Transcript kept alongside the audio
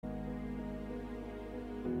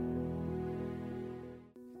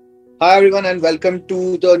Hi everyone and welcome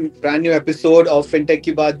to the brand new episode of Fintech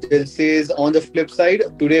Ki Baat Dil Says. On the flip side,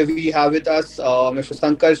 today we have with us Mr.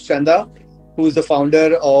 Sankar Chanda, who is the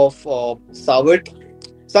founder of Savit.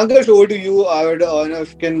 Sankar, over to you. I would know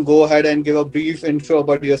if you can go ahead and give a brief intro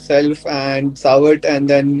about yourself and Savit, and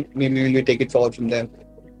then maybe we'll take it forward from there.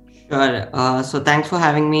 Sure. So thanks for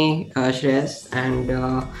having me, Shreyas. And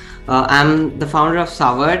I'm the founder of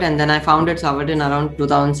Savard, and then I founded Savard in around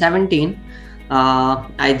 2017.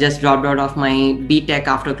 I just dropped out of my BTech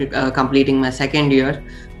after completing my second year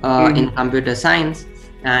in computer science.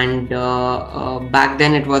 And back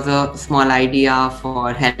then, it was a small idea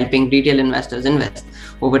for helping retail investors invest.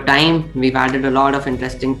 Over time, we've added a lot of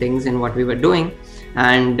interesting things in what we were doing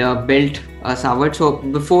and built Savard. So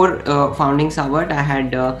before founding Savard, I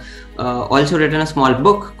had also written a small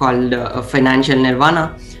book called Financial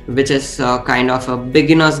Nirvana, which is kind of a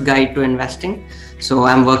beginner's guide to investing. So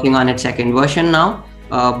I'm working on its second version now,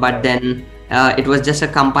 but then it was just a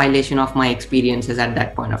compilation of my experiences at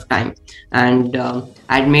that point of time. And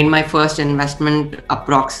I'd made my first investment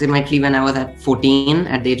approximately when I was at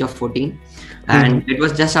the age of 14. And it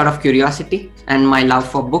was just out of curiosity and my love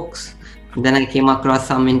for books. Then I came across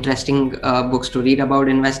some interesting books to read about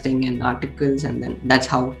investing and articles, and then that's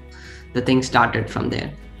how the thing started from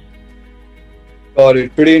there. Got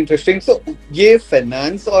it. Pretty interesting. So, ये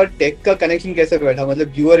finance और tech का connection कैसे बैठा?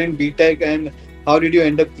 मतलब you were in BTech and how did you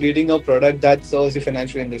end up creating a product that serves the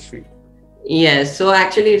financial industry? Yes, so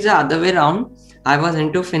actually it's the other way around. I was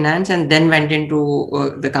into finance and then went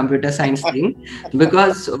into the computer science thing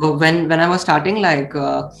because when I was starting,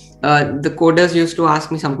 the coders used to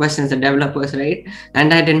ask me some questions, the developers, right?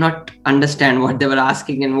 And I did not understand what they were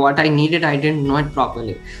asking and what I needed. I didn't know it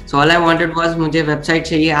properly. So all I wanted was मुझे website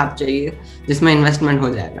चाहिए, app चाहिए, जिसमें investment हो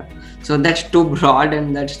जाएगा. So that's too broad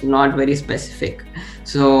and that's not very specific.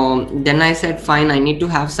 So then I said, fine, I need to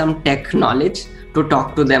have some tech knowledge to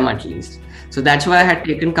talk to them at least. So that's why I had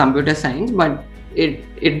taken computer science, but it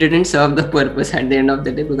didn't serve the purpose at the end of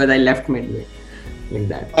the day because I left midway like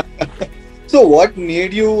that. So what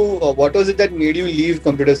made you, what was it that made you leave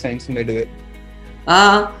computer science midway?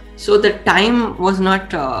 So the time was not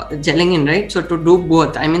gelling in, right? So to do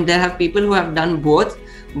both, I mean, there have people who have done both,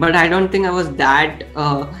 but I don't think I was that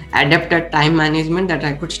adept at time management that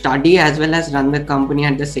I could study as well as run the company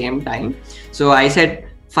at the same time. So I said,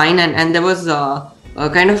 fine. And there was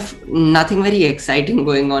kind of nothing very exciting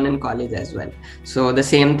going on in college as well. So the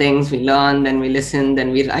same things we learn, then we listen,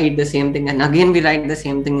 then we write the same thing, and again we write the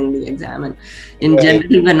same thing in the exam. And in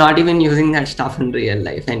general, we're not even using that stuff in real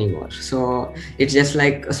life anymore. So it's just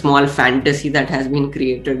like a small fantasy that has been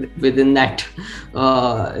created within that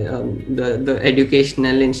the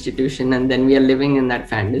educational institution, and then we are living in that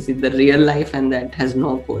fantasy, the real life, and that has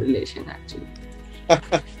no correlation actually.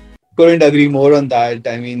 Couldn't agree more on that.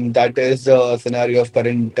 I mean, that is the scenario of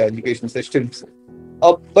current education systems.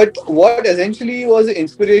 But what essentially was the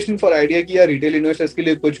inspiration for idea कि यार retail investors के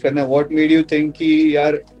लिए कुछ करना है? What made you think कि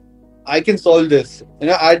यार I can solve this? You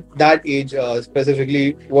know, at that age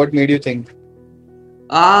specifically, what made you think?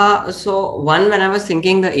 So when I was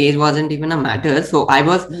thinking, the age wasn't even a matter. So I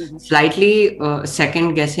was slightly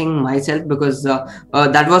second guessing myself because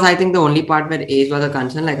that was, I think, the only part where age was a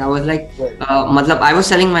concern. Like I was like, मतलब I was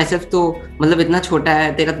telling myself तो मतलब इतना छोटा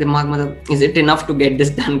है तेरा दिमाग मतलब is it enough to get this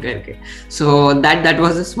done करके. So that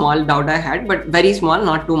was a small doubt I had, but very small,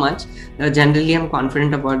 not too much. Generally, I'm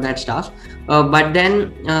confident about that stuff. But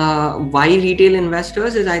then why retail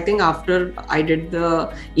investors is, I think, after I did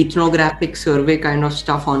the ethnographic survey kind of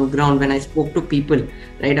stuff on ground, when I spoke to people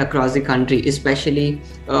right across the country, especially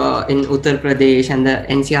in Uttar Pradesh and the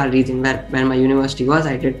NCR region where my university was,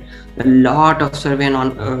 I did a lot of survey and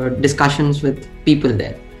on discussions with people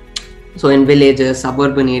there. So in villages,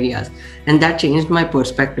 suburban areas, and that changed my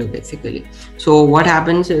perspective basically. So what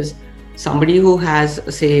happens is, somebody who has,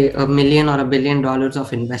 say, $1 million or $1 billion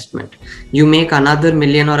of investment, you make another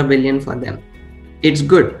million or $1 billion for them. It's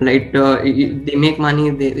good, right? They make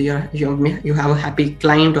money, you have a happy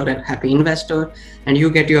client or a happy investor, and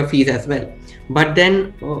you get your fees as well. But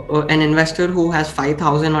then an investor who has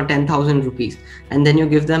 5,000 or 10,000 rupees, and then you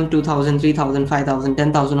give them 2,000, 3,000, 5,000,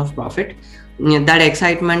 10,000 of profit, that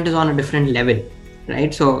excitement is on a different level.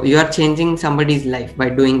 Right, so you are changing somebody's life by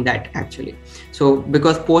doing that actually. So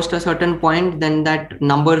because post a certain point, then that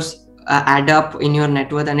numbers add up in your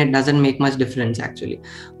net worth and it doesn't make much difference actually.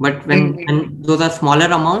 But when those are smaller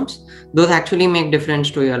amounts, those actually make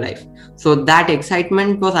difference to your life. So that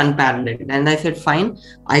excitement was unparalleled, and I said, fine,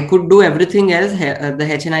 I could do everything else, the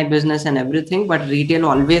HNI business and everything, but retail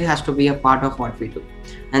always has to be a part of what we do,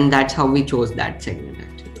 and that's how we chose that segment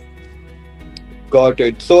actually. Got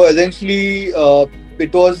it. So essentially,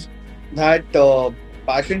 it was that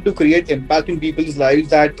passion to create impact in people's lives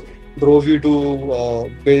that drove you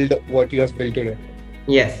to build what you have built today.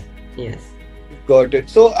 Yes, yes. Got it.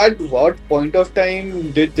 So, at what point of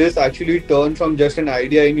time did this actually turn from just an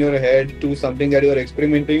idea in your head to something that you are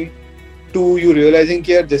experimenting, to you realizing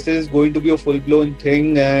here this is going to be a full blown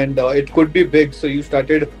thing and it could be big? So, you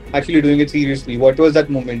started actually doing it seriously. What was that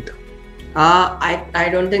moment? I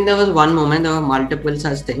don't think there was one moment. There were multiple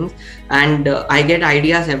such things, and I get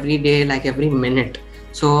ideas every day, like every minute.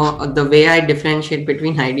 So the way I differentiate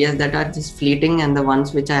between ideas that are just fleeting and the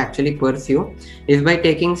ones which I actually pursue is by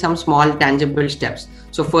taking some small tangible steps.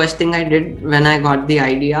 So first thing I did when I got the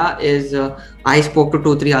idea is I spoke to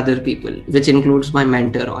 2-3 other people, which includes my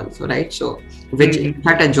mentor also, right? So which in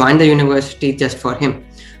fact I joined the university just for him.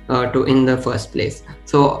 To in the first place.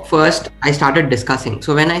 So first I started discussing.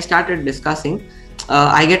 So when I started discussing,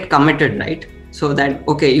 I get committed, right? So that,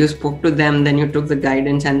 okay, you spoke to them, then you took the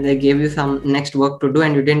guidance and they gave you some next work to do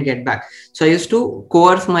and you didn't get back. So I used to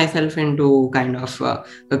coerce myself into kind of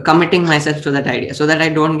committing myself to that idea so that I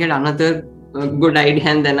don't get another good idea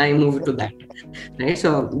and then I move to that, right?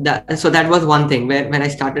 So that was one thing where I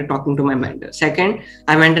started talking to my mentor. Second,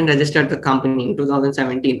 I went and registered the company in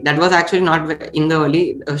 2017. That was actually not in the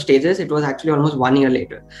early stages. It was actually almost 1 year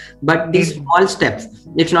later. But these small steps,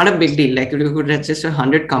 it's not a big deal. Like you could register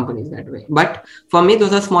 100 companies that way. But for me,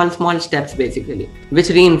 those are small steps basically, which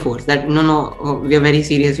reinforce that no, we are very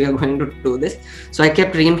serious. We are going to do this. So I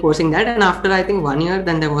kept reinforcing that. And after I think 1 year,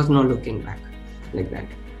 then there was no looking back like that.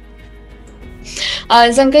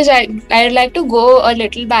 Sankaj, I'd like to go a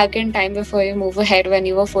little back in time before you move ahead when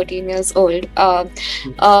you were 14 years old.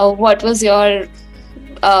 What was your,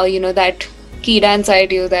 that key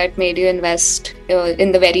inside you that made you invest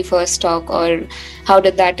in the very first stock, or how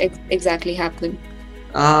did that exactly happen?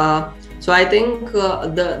 So I think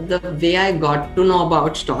the way I got to know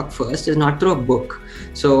about stock first is not through a book.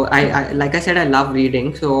 So I like I said, I love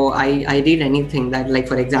reading. So I read anything that, like,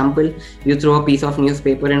 for example, you throw a piece of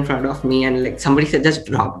newspaper in front of me and like somebody said just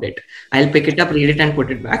dropped it, I'll pick it up, read it and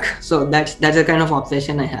put it back. So that's the kind of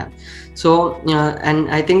obsession I have. So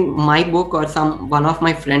and I think my book or one of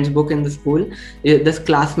my friends' book in the school, this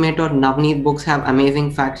classmate or Navneet books have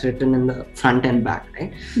amazing facts written in the front and back,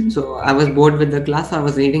 right? Mm-hmm. So I was bored with the class, so I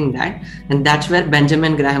was reading that, and that's where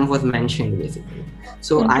Benjamin Graham was mentioned basically.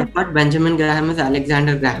 So I thought Benjamin Graham is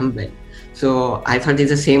Alexander Graham Bell. So I thought he's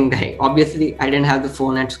the same guy. Obviously, I didn't have the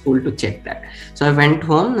phone at school to check that. So I went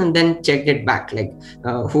home and then checked it back. Like,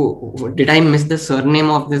 who did I miss the surname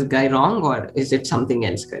of this guy wrong, or is it something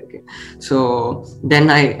else? So then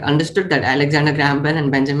I understood that Alexander Graham Bell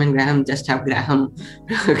and Benjamin Graham just have Graham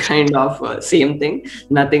kind of same thing.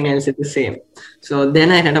 Nothing else is the same. So then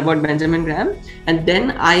I read about Benjamin Graham, and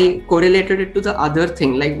then I correlated it to the other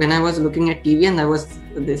thing. Like when I was looking at TV and there was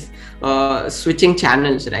this switching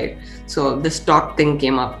channels, right? So the stock thing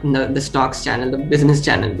came up, the stocks channel, the business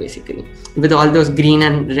channel basically, with all those green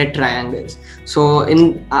and red triangles. So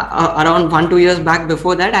in around 1-2 years back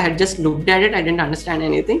before that, I had just looked at it. I didn't understand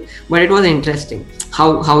anything, but it was interesting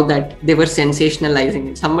how that they were sensationalizing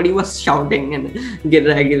it. Somebody was shouting and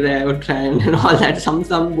and all that,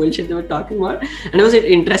 some bullshit they were talking about. And it was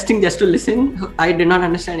interesting just to listen. I did not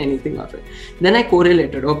understand anything of it. Then I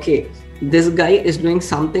correlated, okay, this guy is doing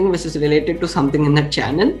something which is related to something in that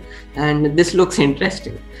channel, and this looks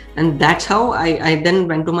interesting. And that's how I then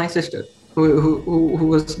went to my sister who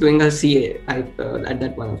was doing a CA at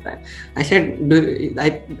that point of time. I said,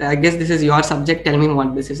 I guess this is your subject, tell me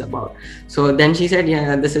what this is about. So then she said,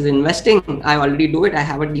 yeah, this is investing. I already do it. I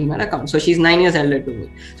have a Demat account. So she's 9 years older to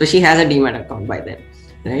me. So she has a Demat account by then,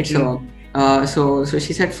 right? Mm-hmm. So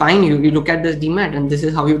she said, fine, you look at this Demat and this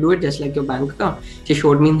is how you do it, just like your bank account. She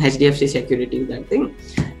showed me in HDFC Securities, that thing.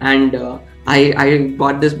 And I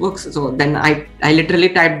bought this book. So then I literally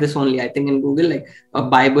typed this only, I think in Google, like a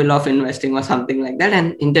Bible of investing or something like that,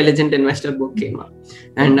 and Intelligent Investor book came up.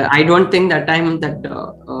 And I don't think that time that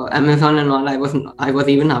Amazon and all, I was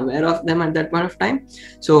even aware of them at that point of time.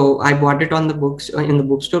 So I bought it on the books in the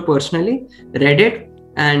bookstore personally, read it,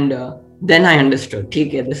 and then I understood,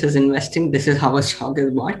 okay, this is investing, this is how a stock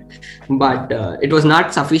is bought. But it was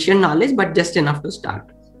not sufficient knowledge, but just enough to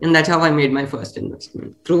start. And that's how I made my first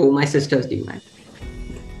investment, through my sister's Demat.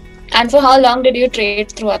 And for how long did you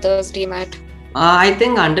trade through others' Demat? I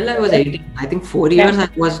think until I was 18. I think 4 years I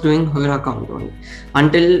was doing her account only.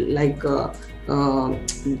 Until like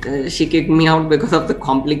she kicked me out because of the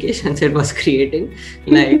complications it was creating.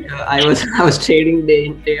 Like I was trading day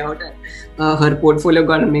in, day out, and her portfolio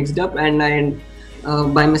got mixed up, and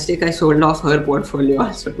by mistake I sold off her portfolio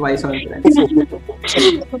also twice or thrice.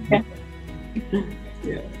 Okay.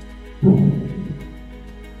 Yeah.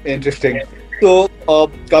 Interesting. So,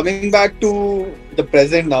 coming back to the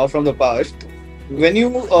present now from the past, when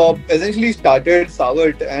you essentially started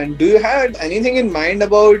Savart, and do you had anything in mind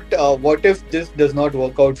about what if this does not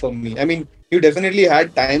work out for me? I mean, you definitely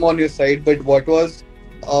had time on your side, but what was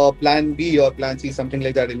plan B or plan C, something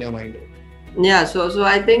like that in your mind? Yeah, so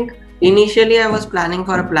I think initially I was planning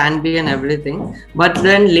for a plan B and everything, but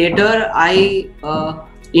then later I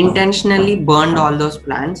intentionally burned all those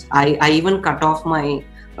plans. I even cut off my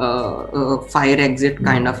fire exit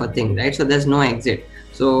kind of a thing, right? So there's no exit.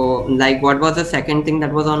 So like, what was the second thing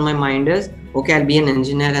that was on my mind is, okay, I'll be an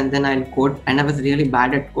engineer and then I'll code. And I was really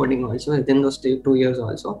bad at coding also within those 2 years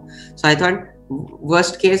also. So I thought,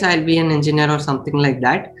 worst case, I'll be an engineer or something like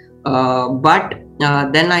that. But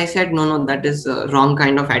then I said, no, that is a wrong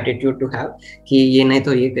kind of attitude to have. Ki ye nahi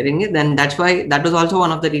to ye karenge. Then that's why, that was also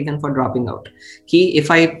one of the reasons for dropping out. Ki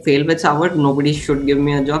if I fail with Savart, nobody should give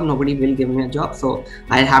me a job, nobody will give me a job. So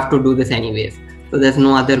I have to do this anyways. So there's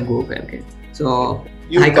no other go. Okay. So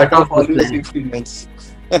You I cut off all those those plans. experiments.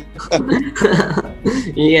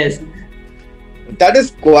 Yes. That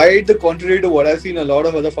is quite the contrary to what I've seen a lot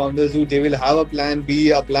of other founders do. They will have a plan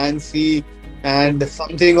B, a plan C, and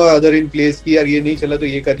something or other in place. Ki yaar ye nahi chala to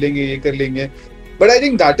ye kar lenge. But I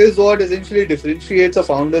think that is what essentially differentiates a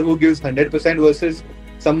founder who gives 100% versus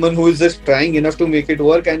someone who is just trying enough to make it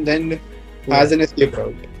work and then has an escape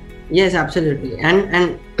route. Yes, absolutely.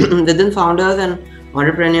 And within founders and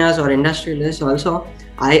entrepreneurs or industrialists also,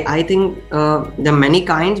 I think there are many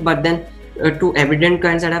kinds, but then two evident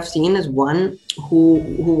kinds that I've seen is one who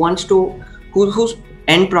wants to, whose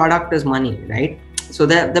end product is money, right? So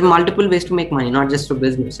there are multiple ways to make money, not just through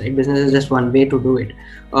business, right? Business is just one way to do it.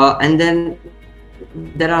 And then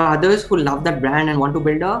there are others who love that brand and want to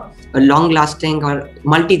build a long-lasting or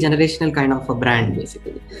multi-generational kind of a brand,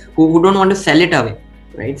 basically, who don't want to sell it away,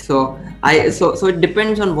 right? So it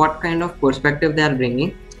depends on what kind of perspective they are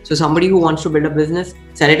bringing. So somebody who wants to build a business,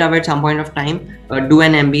 sell it away at some point of time, do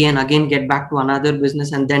an MBA and again get back to another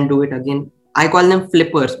business and then do it again. I call them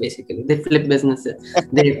flippers, basically. They flip businesses.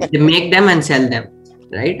 They make them and sell them,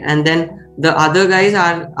 right? And then the other guys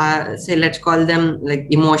are say, let's call them like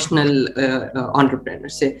emotional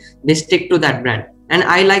entrepreneurs. Say they stick to that brand. And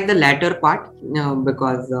I like the latter part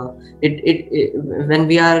because when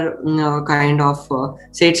we are kind of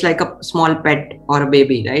say it's like a small pet or a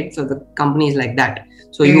baby, right? So the company is like that.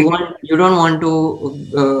 So you don't want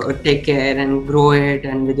to take care and grow it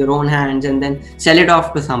and with your own hands and then sell it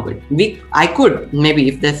off to somebody. I could maybe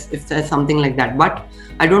if there's something like that, but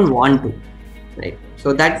I don't want to, right?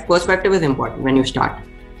 So that perspective is important when you start.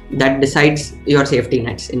 That decides your safety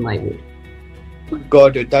nets, in my view.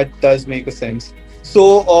 Got it. That does make a sense.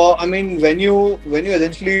 So, I mean, when you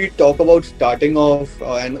essentially talk about starting off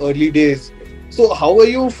and early days, so how are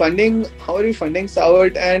you funding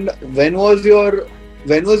Savart, and when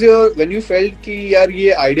you felt कि यार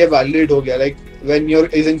ये idea validate हो गया, like when you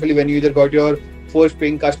either got your first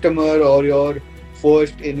paying customer or your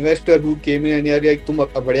first investor who came in and यार like तुम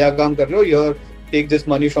बढ़िया काम कर रहे हो, here take this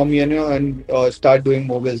money from me and start doing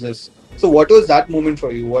more business. So what was that moment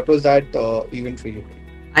for you? What was that event for you?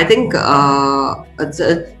 I think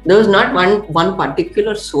there was not one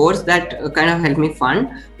particular source that kind of helped me fund,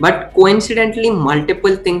 but coincidentally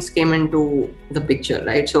multiple things came into the picture,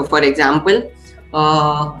 right? So for example,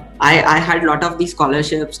 I had a lot of these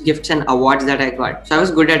scholarships, gifts and awards that I got. So I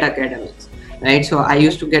was good at academics, right? So I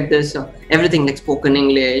used to get this everything like spoken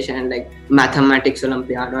English and like mathematics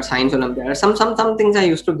Olympiad or science Olympiad or some things I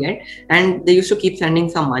used to get, and they used to keep sending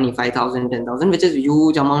some money, 5,000, 10,000, which is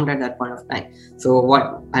huge amount at that point of time. So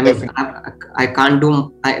what I mean, I can't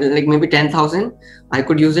do like maybe 10,000. I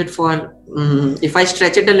could use it for if I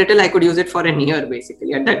stretch it a little, I could use it for a year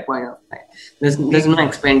basically at that point of time. There's no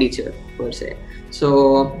expenditure per se.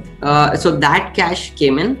 So that cash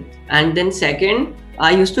came in, and then second,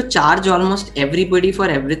 I used to charge almost everybody for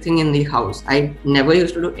everything in the house. I never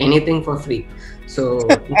used to do anything for free. So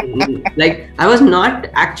like I was not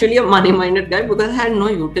actually a money-minded guy because I had no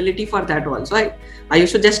utility for that also. I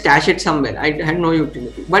used to just stash it somewhere. I had no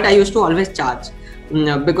utility, but I used to always charge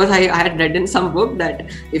because I had read in some book that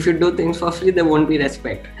if you do things for free, there won't be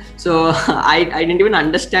respect. So I didn't even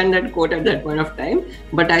understand that quote at that point of time,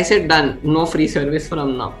 but I said done, no free service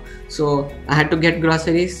from now. So I had to get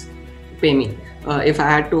groceries, pay me. If I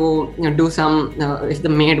had to do some, if the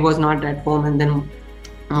maid was not at home and then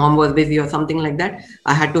mom was busy or something like that,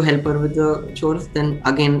 I had to help her with the chores, then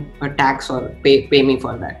again a tax or pay me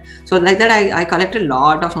for that. So like that I collected a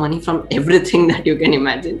lot of money from everything that you can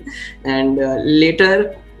imagine. And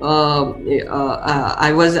later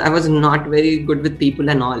I was not very good with people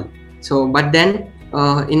and all. So but then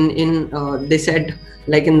they said,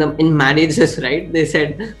 like in marriages, right? They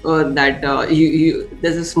said that you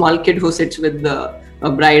there's a small kid who sits with the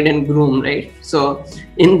bride and groom, right? So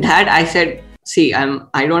in that I said, see,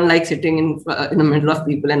 I don't like sitting in the middle of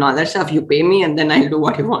people and all that stuff. You pay me and then I'll do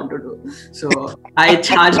what you want to do. So I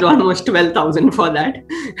charged almost 12,000 for that,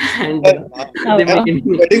 and they And made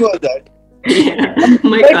me. wedding was that? Yeah,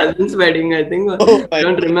 my cousin's wedding, I think. Oh I my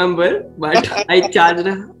don't God. remember, but I charged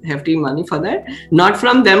a hefty money for that. Not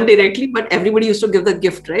from them directly, but everybody used to give the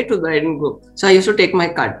gift, right, to the bride and groom. So I used to take my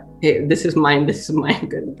cut. Hey, this is mine. This is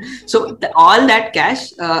mine. So all that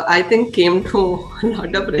cash, I think, came to a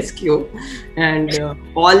lot of rescue, and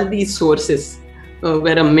all these sources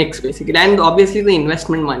were a mix basically, and obviously the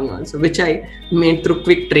investment money also, which I made through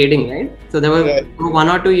quick trading, right? So there were Right. 1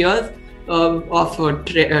 or 2 years of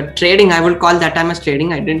trading. I will call that time as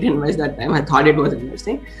trading. I didn't invest that time. I thought it was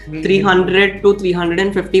investing. 300 to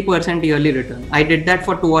 350% yearly return. I did that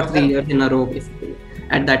for 2 or 3 years in a row, basically,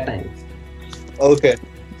 at that time. Okay.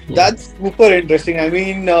 Yeah. That's super interesting. I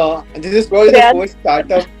mean, this is probably the Yeah. first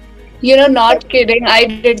startup. Not kidding. I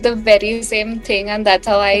did the very same thing, and that's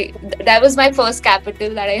how that was my first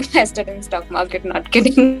capital that I invested in stock market. Not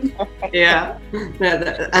kidding. Yeah.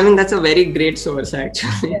 I mean, that's a very great source,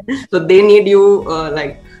 actually. So they need you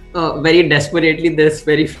very desperately. There's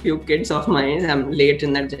very few kids of mine. I'm late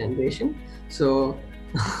in that generation. So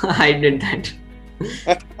I did that.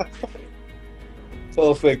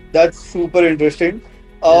 Perfect. That's super interesting.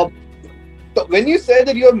 So when you say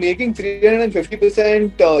that you're making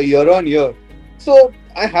 350% year on year, so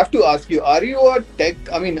I have to ask you, are you a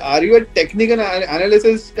technical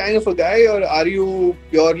analysis kind of a guy, or are you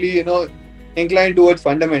purely, inclined towards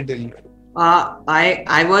fundamental?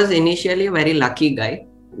 I was initially a very lucky guy.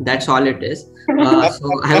 That's all it is.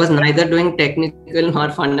 So I was neither doing technical nor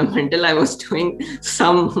fundamental. I was doing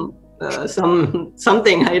something.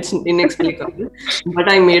 It's inexplicable,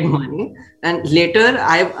 but I made money. And later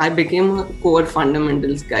I became a core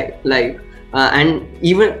fundamentals guy. And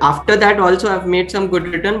even after that also I've made some good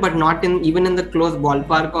return, but not even in the close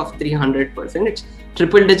ballpark of 300%. It's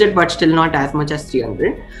triple digit, but still not as much as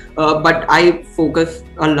 300. But I focus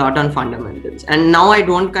a lot on fundamentals, and now I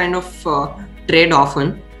don't kind of trade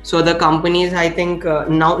often. So the companies, I think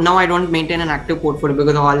now I don't maintain an active portfolio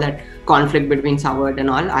because of all that conflict between Savart and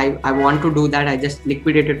all. I want to do that. I just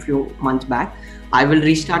liquidated few months back. I will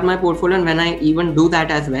restart my portfolio, and when I even do that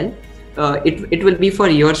as well, it will be for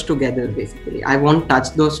years together basically. I won't touch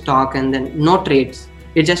those stock, and then no trades.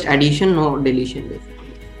 It's just addition, no deletion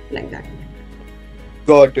basically, like that.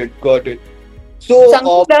 Got it.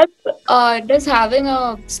 So, Does having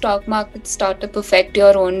a stock market startup affect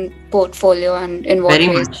your own portfolio, and in what Very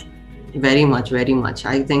ways? very much.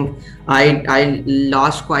 I think I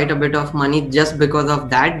lost quite a bit of money just because of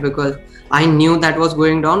that, because I knew that was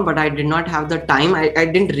going down, but I did not have the time. I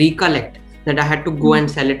didn't recollect that I had to go and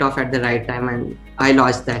sell it off at the right time, and I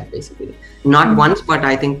lost that basically. Not once, but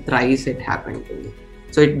I think thrice it happened to me.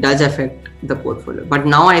 So it does affect the portfolio. But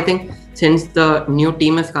now I think since the new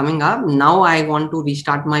team is coming up, now I want to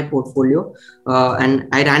restart my portfolio, and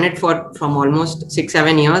I ran it from almost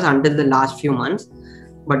 6-7 years until the last few months.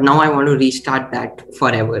 But now I want to restart that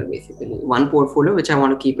forever, basically. One portfolio which I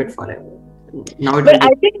want to keep it forever. Now it will But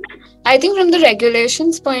I think from the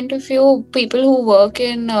regulations point of view, people who work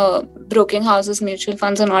in broking houses, mutual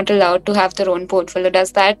funds are not allowed to have their own portfolio.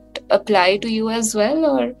 Does that apply to you as well,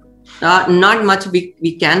 or? Not much.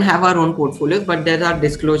 We can have our own portfolios, but there are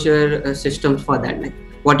disclosure systems for that, like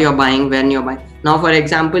what you're buying, when you're buying. Now, for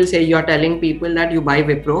example, say you're telling people that you buy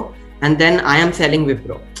Wipro, and then I am selling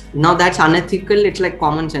Wipro. Now that's unethical. It's like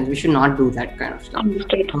common sense. We should not do that kind of stuff.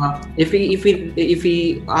 Understood. If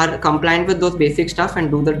we are compliant with those basic stuff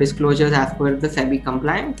and do the disclosures as per the SEBI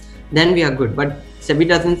compliance, then we are good. But SEBI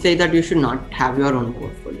doesn't say that you should not have your own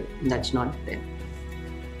portfolio. That's not there.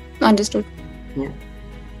 Understood. Yeah.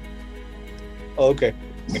 okay.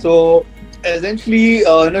 So essentially,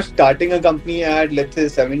 starting a company at, let's say,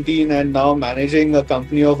 17 and now managing a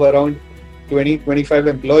company of around 20-25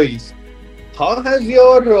 employees. How has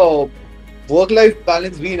your work-life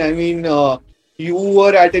balance been? I mean, you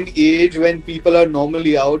were at an age when people are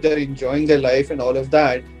normally out there enjoying their life and all of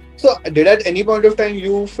that. So, did at any point of time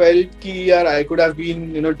you felt ki yaar, I could have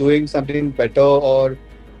been, doing something better, or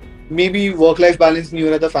maybe work-life balance,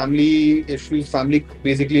 and the family issues, family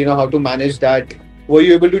basically, how to manage that? Were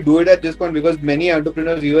you able to do it at this point? Because many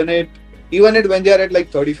entrepreneurs, even when they are at like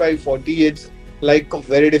 35, 40, it's like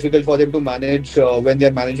very difficult for them to manage when they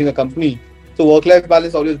are managing a company. So work-life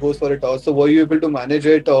balance always goes for a toss. So were you able to manage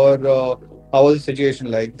it, or how was the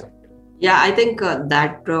situation like? Yeah, I think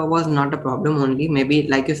that was not a problem only. Maybe,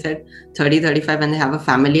 like you said, 30, 35, when they have a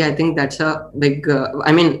family, I think that's a big,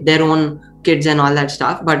 I mean, their own kids and all that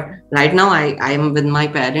stuff. But right now, I am with my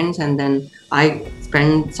parents, and then I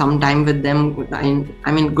spend some time with them.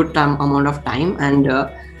 I mean, good time, amount of time. And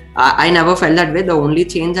I never felt that way. The only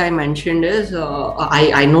change I mentioned is,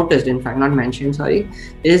 I noticed, in fact, not mentioned, sorry,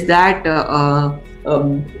 is that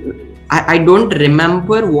I don't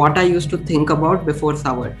remember what I used to think about before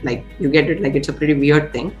Savard. Like, you get it? Like, it's a pretty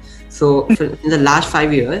weird thing. So in the last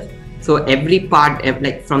 5 years, so every part,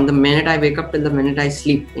 like from the minute I wake up till the minute I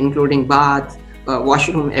sleep, including bath,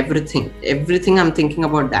 washroom, everything I'm thinking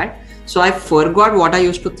about that. So I forgot what I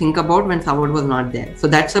used to think about when Savard was not there. So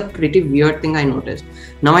that's a pretty weird thing I noticed.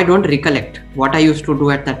 Now I don't recollect what I used to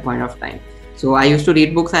do at that point of time. So I used to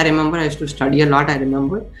read books, I remember. I used to study a lot, I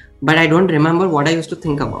remember. But I don't remember what I used to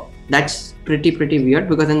think about. That's pretty weird,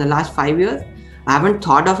 because in the last 5 years, I haven't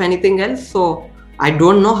thought of anything else. So I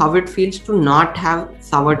don't know how it feels to not have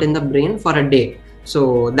Savard in the brain for a day.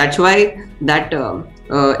 So that's why that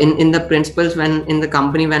in the principles, when in the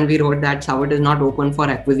company, when we wrote that Savard is not open for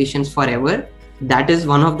acquisitions forever, that is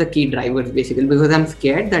one of the key drivers, basically, because I'm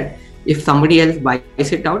scared that if somebody else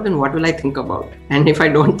buys it out, then what will I think about? And if I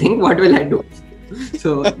don't think, what will I do?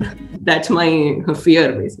 So that's my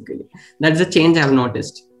fear, basically. That's the change I've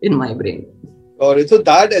noticed in my brain. Got it. So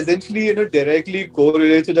that essentially, directly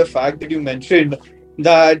correlates to the fact that you mentioned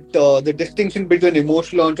that the distinction between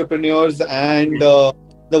emotional entrepreneurs and the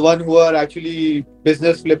one who are actually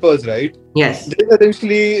business flippers, right? Yes. This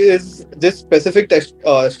essentially is this specific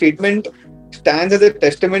statement stands as a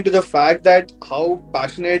testament to the fact that how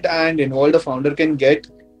passionate and involved a founder can get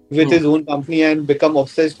with his own company and become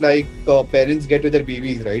obsessed like parents get with their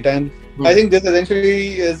babies, right? And I think this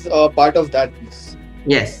essentially is part of that piece.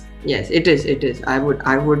 Yes, it is. I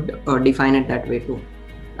would define it that way too.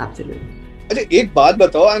 Absolutely. एक बात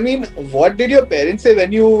बताओ, I mean, what did your parents say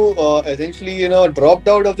when you essentially dropped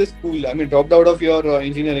out of the school? I mean, dropped out of your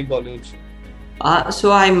engineering college.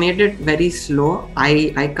 So I made it very slow.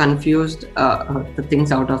 I confused the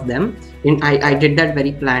things out of them. I did that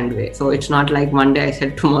very planned way. So it's not like one day I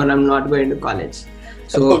said tomorrow I'm not going to college.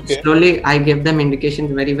 So slowly I gave them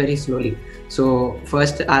indications very slowly. So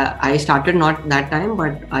first I started not that time,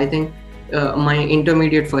 but I think my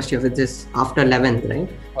intermediate first year, which is after 11th, right?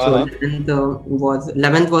 So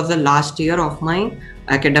 11th was the last year of my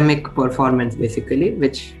academic performance, basically,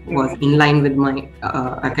 which was in line with my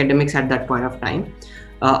academics at that point of time.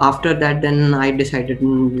 After that, then I decided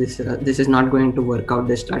this is not going to work out,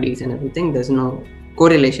 the studies and everything. There's no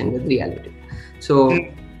correlation with reality. So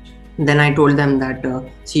then I told them that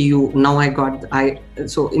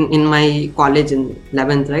so in my college in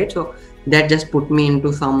 11th, right? So that just put me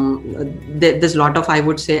into some there's a lot of, I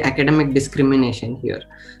would say, academic discrimination here,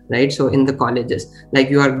 right? So in the colleges,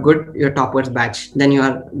 like, you are good, you're toppers batch, then you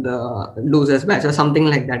are the losers batch or something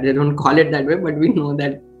like that. They don't call it that way, but we know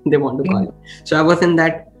that they want to call it. So I was in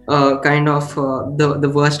that kind of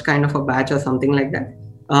the worst kind of a batch or something like that,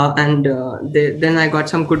 and then I got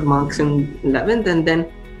some good marks in 11th, and then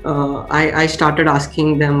I started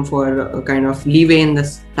asking them for a kind of leeway in the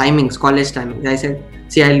timings, college timings. I said,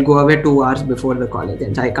 see, I'll go away 2 hours before the college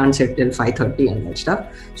ends. I can't sit till 5:30 and that stuff.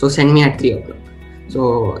 So send me at 3 o'clock.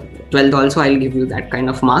 So 12th also, I'll give you that kind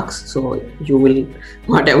of marks. So you will,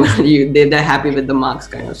 whatever, they're happy with the marks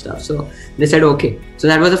kind of stuff. So they said, okay. So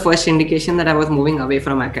that was the first indication that I was moving away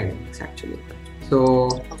from academics, actually. So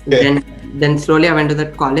then slowly I went to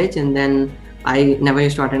that college, and then I never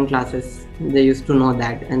used to attend classes. They used to know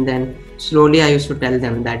that. And then slowly I used to tell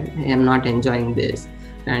them that I am not enjoying this,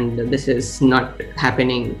 and this is not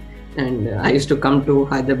happening. And I used to come to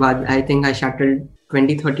Hyderabad. I think I shuttled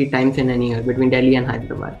 20-30 times in a year between Delhi and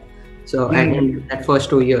Hyderabad. So and that first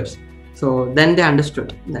 2 years. So then they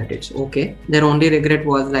understood that it's okay. Their only regret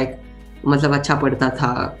was like, मतलब अच्छा पढ़ता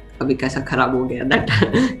था, अभी कैसा खराब हो गया. That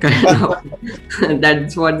kind of,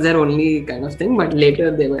 that's what their only kind of thing. But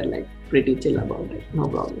later they were like pretty chill about it. No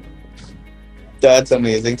problem. That's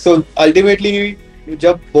amazing. So ultimately,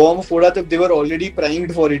 जब bomb फोड़ा तब they were already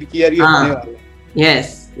primed for it कि यार ये होने वाला है.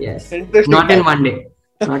 Yes. Not in one day.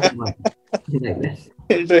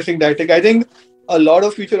 Interesting tactic. I think a lot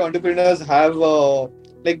of future entrepreneurs have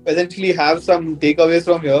essentially have some takeaways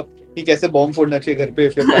from here. कि कैसे bomb फोड़ना चाहिए घर पे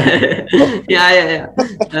if you're planning. Yeah.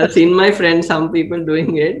 I've seen my friends, some people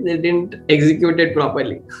doing it. They didn't execute it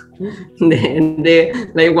properly. They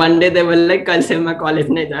like one day they were like, कल से मैं college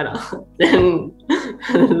नहीं जा रहा. Then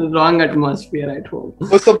wrong atmosphere at home.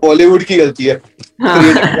 वो सब Bollywood की गलती है.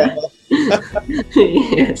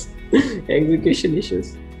 Yes, execution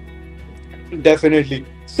issues. Definitely.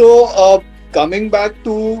 So coming back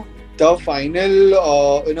to the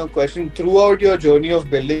final question, throughout your journey of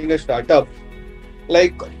building a startup,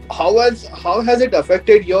 like how has it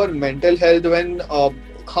affected your mental health when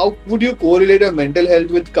how would you correlate your mental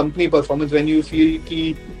health with company performance when you feel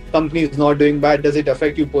ki company is not doing bad? Does it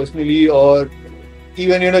affect you personally, or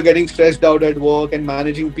even getting stressed out at work and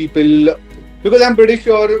managing people? Because I'm pretty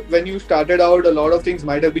sure when you started out, a lot of things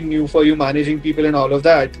might have been new for you, managing people and all of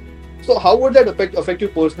that. So how would that affect you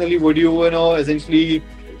personally? Would you essentially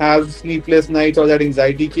have sleepless nights or that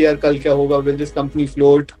anxiety ki yaar kal kya hoga, will this company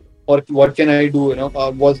float, or what can I do?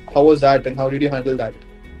 How was that, and how did you handle that?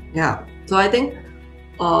 Yeah. So I think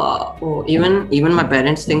even my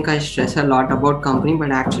parents think I stress a lot about company,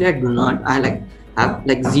 but actually I do not. I have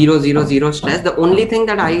like zero stress. The only thing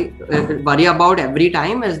that I worry about every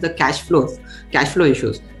time is the cash flow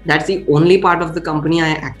issues. That's the only part of the company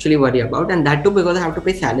I actually worry about, and that too because I have to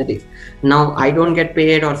pay salaries. Now I don't get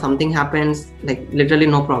paid or something happens, like literally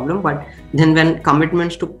no problem. But then when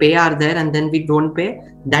commitments to pay are there and then we don't pay,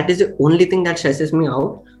 that is the only thing that stresses me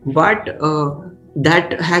out. But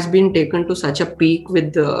that has been taken to such a peak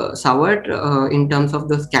with Savart in terms of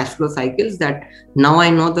those cash flow cycles that now I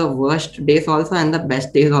know the worst days also and the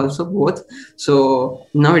best days also both. So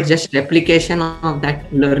now it's just replication of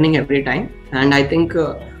that learning every time. And I think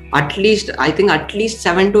at least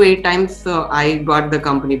 7 to 8 times I got the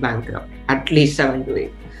company bankrupt. At least 7 to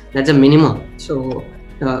 8. That's a minimum. So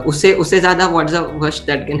usse zyada, what's the worst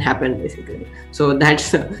that can happen basically? So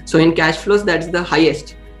that's so in cash flows that's the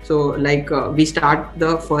highest. So we start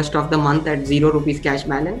the first of the month at 0 rupees cash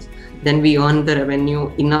balance, then we earn the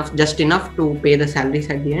revenue just enough to pay the salaries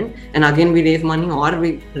at the end, and again we raise money or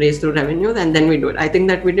we raise through revenues, and then we do it. I think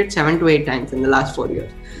that we did 7 to 8 times in the last 4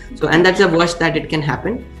 years. So, and that's the worst that it can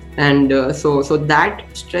happen. And so that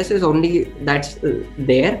stress is only that's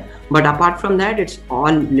there. But apart from that, it's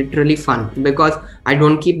all literally fun because I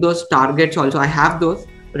don't keep those targets also. I have those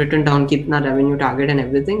written down, kitna revenue target and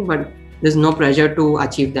everything, but there's no pressure to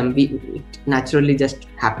achieve them. It naturally just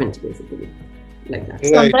happens basically like that.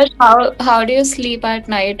 Right. Pankaj, how do you sleep at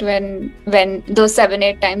night when those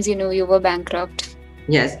 7-8 times you knew you were bankrupt?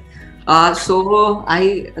 Yes. So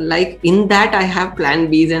I in that I have plan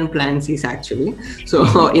Bs and plan Cs actually.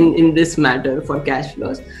 So in this matter for cash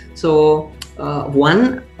flows. So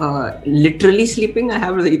literally sleeping, I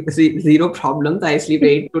have zero problems. I sleep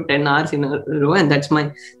 8 to 10 hours in a row, and that's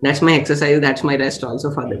my exercise. That's my rest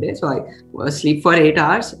also for the day. So I sleep for 8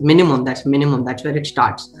 hours minimum. That's minimum. That's where it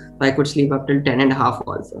starts. So I could sleep up till 10 and a half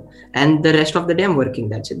also. And the rest of the day I'm working.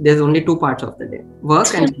 That's it. There's only 2 parts of the day: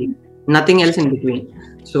 work and sleep. Nothing else in between.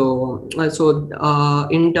 So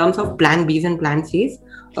in terms of plan Bs and plan Cs,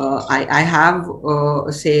 I have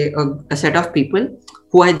say a set of people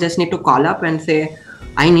who I just need to call up and say,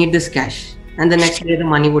 I need this cash. And the next day the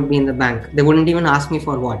money would be in the bank. They wouldn't even ask me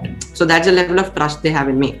for what. So that's the level of trust they have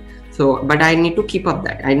in me. So, but I need to keep up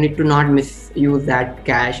that. I need to not misuse that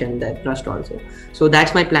cash and that trust also. So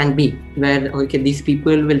that's my plan B, where, okay, these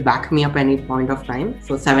people will back me up any point of time.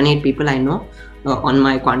 So 7-8 people I know on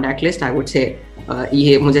my contact list, I would say,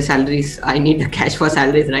 mujhe salaries, I need the cash for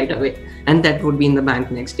salaries right away. And that would be in the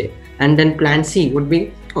bank next day. And then plan C would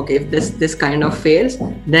be, okay, if this kind of fails,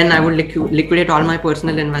 then I would liquidate all my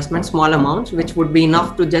personal investments, small amounts, which would be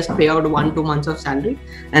enough to just pay out 1-2 months of salary,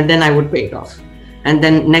 and then I would pay it off. And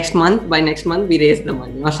then by next month we raise the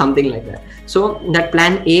money or something like that. So that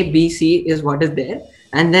plan A, B, C is what is there.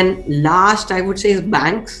 And then last I would say is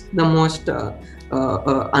banks, the most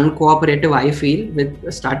uncooperative I feel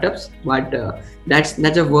with startups, but that's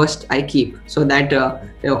the worst I keep. So that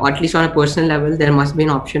at least on a personal level, there must be an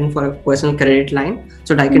option for a personal credit line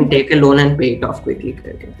so that I can take a loan and pay it off quickly.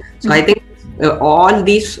 So I think all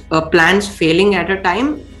these plans failing at a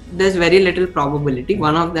time, there's very little probability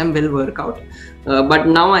one of them will work out. But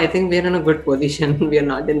now I think we're in a good position. We are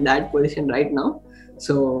not in that position right now,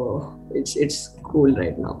 so it's cool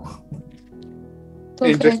right now.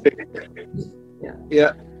 Interesting.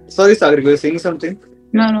 Yeah. Sorry, Sagar, you were saying something?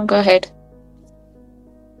 No, go ahead.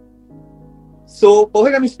 So,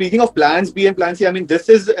 perfect. I mean, speaking of plans B and plan C, I mean, this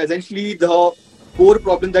is essentially the core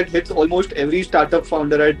problem that hits almost every startup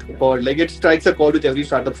founder at chord. Like, it strikes a chord with every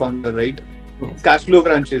startup founder, right? Yes. Cash flow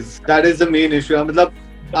crunches. That is the main issue.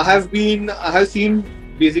 I have seen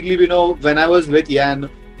basically, when I was with Yan,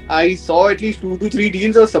 I saw at least 2 to 3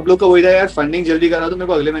 deals और सब लोग का वही था यार, funding जल्दी करा तो मेरे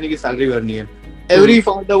को अगले महीने की salary करनी है. Every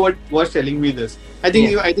founder was telling me this. I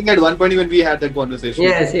think at one point even we had that conversation.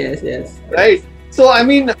 Yes. Right. So if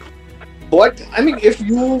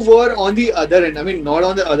you were on the other end, I mean, not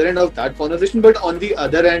on the other end of that conversation, but on the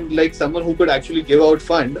other end, like someone who could actually give out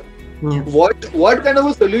fund, what kind of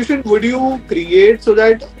a solution would you create so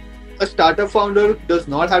that a startup founder does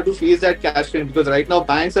not have to face that cash strain, because right now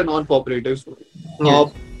banks are non-cooperatives.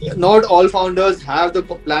 Not all founders have the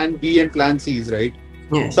plan B and plan C's, right?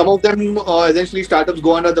 Yes. Some of them essentially startups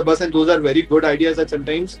go under the bus, and those are very good ideas that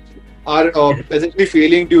sometimes are essentially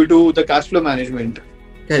failing due to the cash flow management.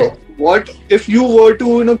 Correct. So, what if you were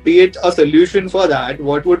to create a solution for that?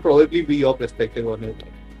 What would probably be your perspective on it?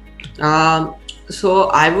 So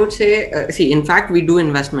I would say, see, in fact, we do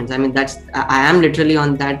investments. I mean, I am literally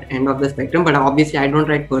on that end of the spectrum, but obviously I don't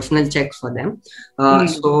write personal checks for them.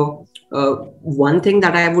 So one thing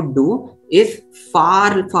that I would do is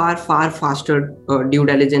far faster due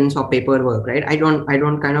diligence or paperwork, right? I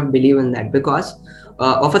don't kind of believe in that, because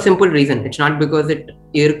of a simple reason. It's not because it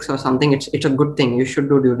irks or something. It's a good thing. You should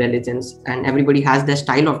do due diligence, and everybody has their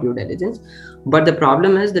style of due diligence. But the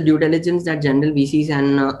problem is the due diligence that general VCs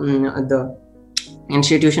and the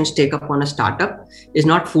institutions take up on a startup is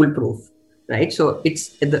not foolproof, right? So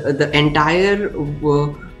it's the entire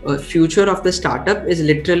future of the startup is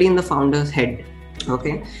literally in the founder's head.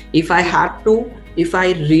 Okay, if I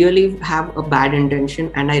really have a bad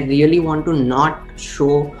intention and I really want to not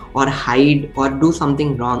show or hide or do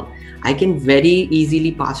something wrong, I can very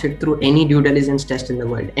easily pass it through any due diligence test in the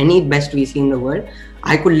world. Any best VC in the world,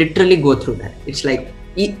 I could literally go through that. It's like,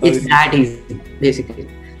 it's that easy, basically.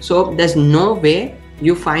 So there's no way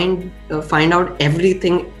you find out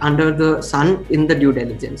everything under the sun in the due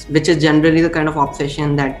diligence, which is generally the kind of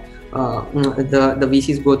obsession that the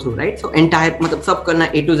VCs go through, right? So entire sab karna,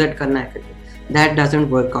 A to Z karna hai, that doesn't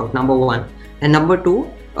work out, number one. And number two,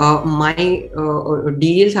 my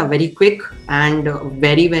deals are very quick and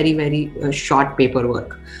very short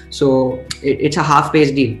paperwork. So it's a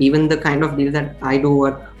half-page deal. Even the kind of deal that I do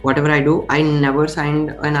or whatever I do, I never signed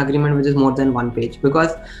an agreement which is more than 1 page,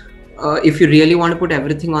 because if you really want to put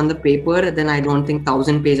everything on the paper, then I don't think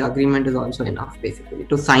 1,000-page agreement is also enough, basically,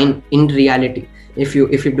 to sign in reality. If you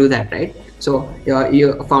do that, right? So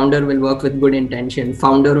your founder will work with good intention.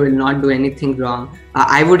 Founder will not do anything wrong.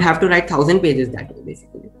 I would have to write 1,000 pages that way,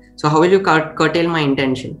 basically. So how will you curtail my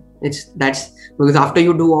intention? That's because after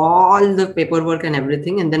you do all the paperwork and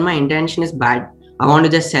everything, and then my intention is bad, I want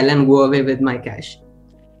to just sell and go away with my cash.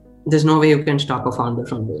 There's no way you can stop a founder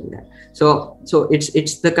from doing that. So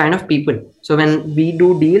it's the kind of people. So when we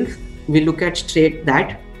do deals, we look at straight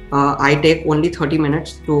that I take only 30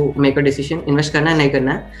 minutes to make a decision, invest karna, nahi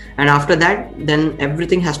karna, and after that, then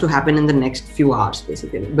everything has to happen in the next few hours,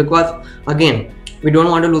 basically. Because again, we don't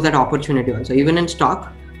want to lose that opportunity also. Even in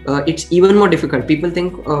stock, it's even more difficult. People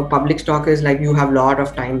think public stock is like you have a lot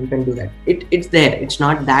of time, you can do that. It's there. It's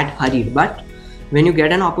not that hurried, but when you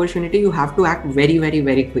get an opportunity, you have to act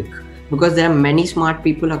very quick, because there are many smart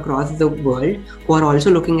people across the world who are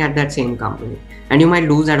also looking at that same company, and you might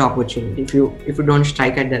lose that opportunity if you don't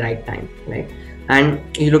strike at the right time, right? And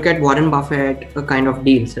you look at Warren Buffett kind of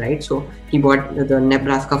deals, right? So he bought the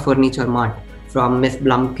Nebraska Furniture Mart from Miss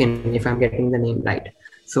Blumkin, if I'm getting the name right.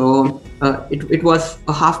 So it was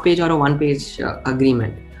a half-page or a 1-page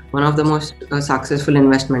agreement. One of the most successful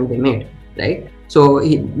investment they made, right? So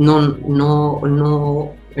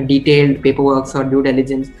no detailed paperwork or due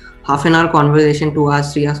diligence. Half an hour conversation, 2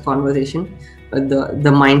 hours, 3 hours conversation.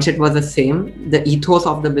 The mindset was the same. The ethos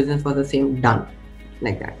of the business was the same. Done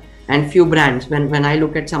like that. And few brands. When I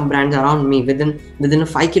look at some brands around me within a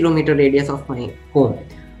 5-kilometer radius of my home,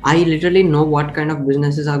 I literally know what kind of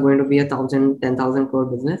businesses are going to be 1,000, 10,000 crore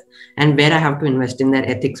business, and where I have to invest in their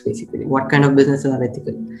ethics, basically. What kind of businesses are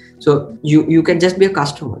ethical? So you can just be a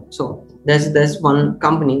customer. So there's one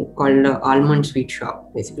company called Almond Sweet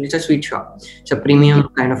Shop. Basically, it's a sweet shop. It's a premium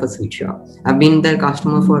kind of a sweet shop. I've been their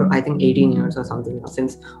customer for I think 18 years or something now,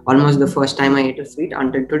 since almost the first time I ate a sweet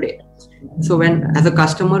until today. So as a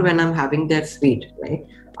customer, when I'm having their sweet, right,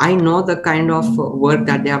 I know the kind of work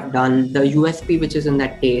that they have done, the USP which is in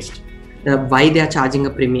that taste, why they are charging a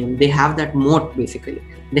premium. They have that moat, basically.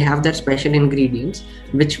 They have that special ingredients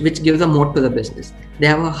which gives a moat to the business. They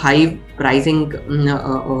have a high pricing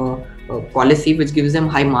policy which gives them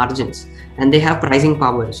high margins, and they have pricing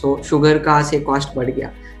power. So sugar ka say cost bad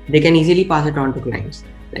gaya, they can easily pass it on to clients,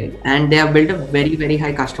 right? And they have built a very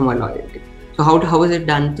high customer loyalty. So how is it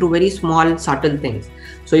done? Through very small subtle things.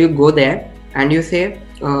 So you go there and you say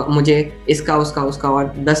मुझे इसका उसका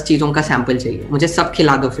और 10 चीज़ों का sample चाहिए, मुझे सब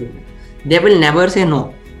खिला दो फ्री में. They will never say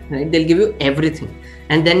no, right? They'll give you everything,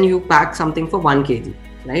 and then you pack something for 1 kg,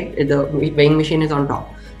 right? The weighing machine is on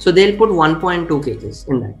top, so they'll put 1.2 kgs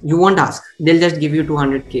in that. You won't ask, they'll just give you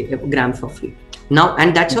 200 grams for free now,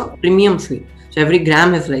 and that's a premium sweet. So every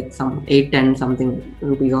gram is like some 8-10 something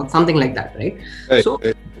rupees or something like that, right? Right, So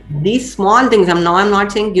right. these small things, I'm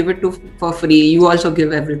not saying give it for free. You also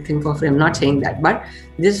give everything for free. I'm not saying that, but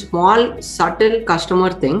these small subtle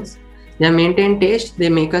customer things, they maintain taste, they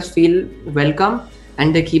make us feel welcome,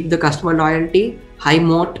 and they keep the customer loyalty, high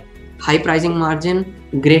moat, high pricing margin,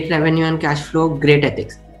 great revenue and cash flow, great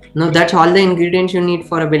ethics. No, that's all the ingredients you need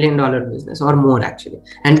for a $1 billion business or more actually.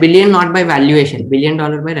 And billion not by valuation, $1 billion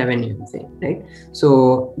by revenue, I'm saying, right?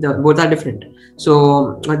 So both are different.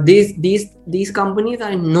 So these companies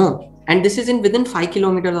I know, and this is within 5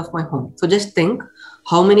 kilometers of my home. So just think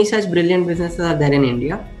how many such brilliant businesses are there in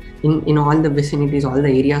India, in all the vicinities, all the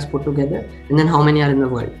areas put together, and then how many are in the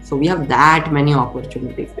world. So we have that many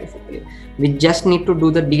opportunities basically. We just need to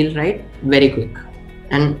do the deal right very quick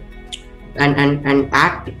and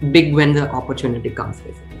act big when the opportunity comes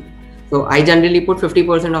basically. So I generally put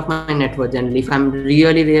 50% of my net worth generally. If I'm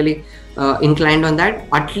really inclined on that,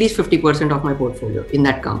 at least 50% of my portfolio in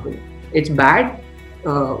that company. It's bad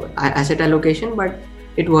asset allocation, but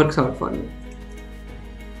it works out for me.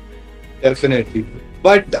 Definitely.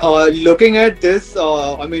 But looking at this,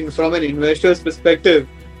 I mean, from an investor's perspective,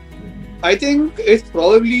 I think it's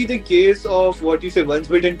probably the case of what you say, once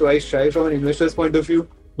bitten, twice shy from an investor's point of view.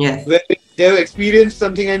 Yes. Where they've experienced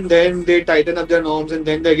something and then they tighten up their norms and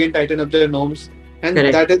then they again tighten up their norms. And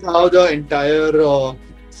Correct. that is how the entire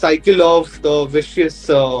cycle of the vicious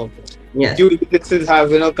Yes. due diligences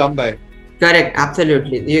have come by. Correct.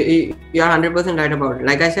 Absolutely. You are 100% right about it.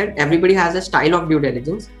 Like I said, everybody has a style of due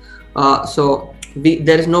diligence. So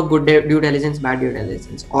there is no good due diligence, bad due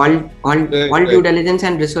diligence. All due diligence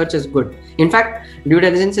and research is good. In fact, due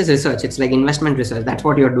diligence is research. It's like investment research. That's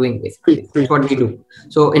what you're doing basically. That's what we do.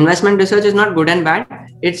 So investment research is not good and bad.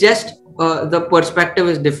 It's just the perspective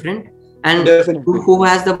is different, and who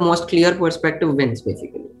has the most clear perspective wins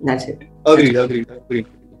basically. That's it. Agreed.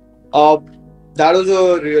 That was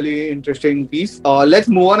a really interesting piece. Let's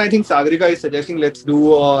move on. I think Sagarika is suggesting let's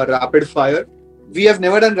do a rapid fire. We have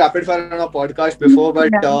never done rapid fire on our podcast before,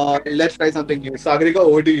 but let's try something new. Sagarika,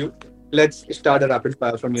 over to you. Let's start a rapid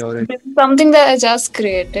fire from your end. Something that I just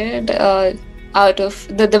created out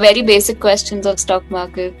of the very basic questions of stock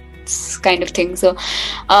markets kind of thing. So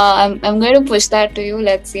I'm going to push that to you.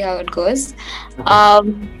 Let's see how it goes.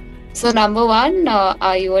 So number one,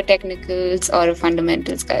 are you a technicals or a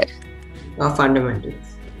fundamentals guy? Fundamentals.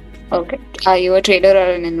 Okay. Are you a trader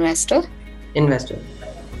or an investor? Investor.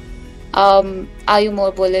 Are you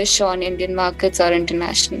more bullish on Indian markets or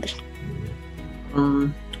international?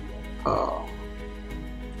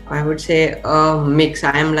 I would say a mix.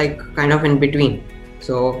 I am like kind of in between.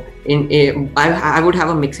 So I would have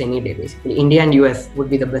a mix any day basically. India and US would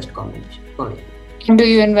be the best combination for me. Do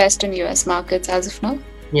you invest in US markets as of now?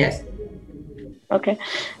 Yes. Okay.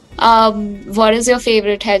 What is your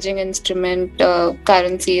favorite hedging instrument,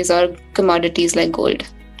 currencies or commodities like gold?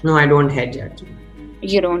 No, I don't hedge actually.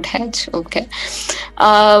 You don't hedge? Okay.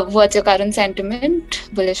 What's your current sentiment?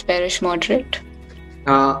 Bullish, bearish, moderate?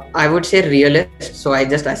 I would say realist. So I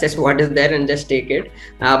just assess what is there and just take it.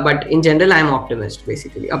 But in general, I'm optimist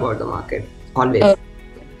basically about the market. Always.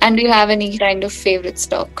 And do you have any kind of favorite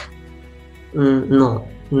stock? No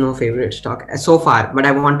favorite stock so far, but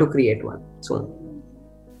I want to create one soon.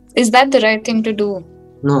 Is that the right thing to do?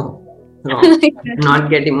 No, wrong. Not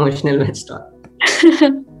get emotional with stock.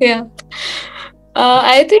 Yeah.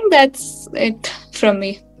 I think that's it from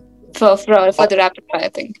me for the rapid fire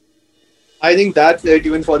thing. I think that's it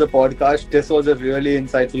even for the podcast. This was a really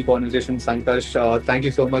insightful conversation, Sankarsh. Thank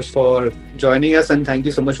you so much for joining us and thank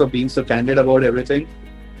you so much for being so candid about everything.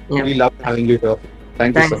 Yeah. We love having you here.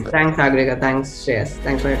 Thanks so much. Thanks, Agrika. Thanks, Shreyas.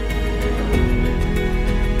 Thanks for it.